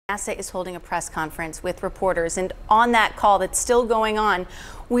NASA is holding a press conference with reporters, and on that call that's still going on,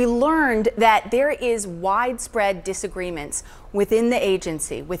 we learned that there is widespread disagreements within the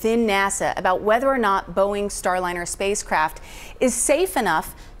agency, within NASA, about whether or not Boeing's Starliner spacecraft is safe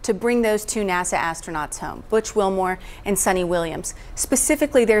enough to bring those two NASA astronauts home, Butch Wilmore and Suni Williams.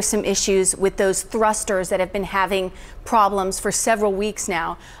 Specifically, there's some issues with those thrusters that have been having problems for several weeks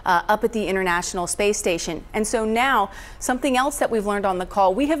now up at the International Space Station. And so now, something else that we've learned on the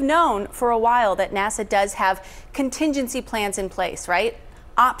call, we have known for a while that NASA does have contingency plans in place, right?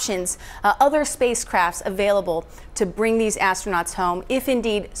 Options, other spacecrafts available to bring these astronauts home if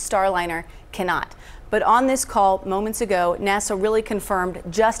indeed Starliner cannot. But on this call moments ago, NASA really confirmed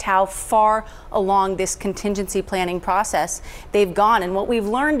just how far along this contingency planning process they've gone. And what we've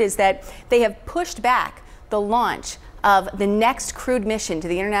learned is that they have pushed back the launch of the next crewed mission to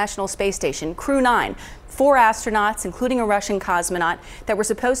the International Space Station, Crew 9. 4 astronauts, including a Russian cosmonaut, that were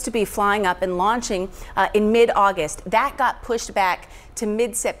supposed to be flying up and launching in mid-August. That got pushed back to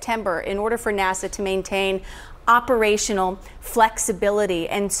mid-September in order for NASA to maintain operational flexibility.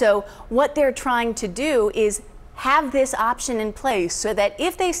 And so what they're trying to do is have this option in place so that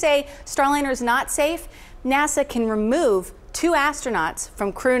if they say Starliner is not safe, NASA can remove 2 astronauts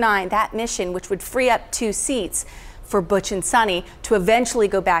from Crew 9, that mission, which would free up 2 seats for Butch and Suni to eventually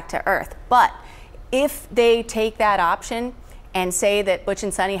go back to Earth. But if they take that option and say that Butch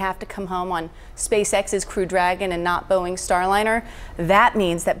and Suni have to come home on SpaceX's Crew Dragon and not Boeing's Starliner, that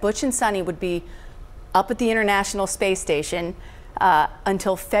means that Butch and Suni would be up at the International Space Station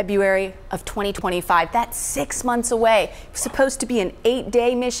until February of 2025. That's 6 months away. It's supposed to be an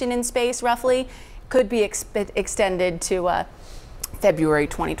 8-day mission in space, roughly. Could be extended to February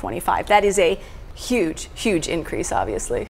 2025. That is a huge, huge increase, obviously.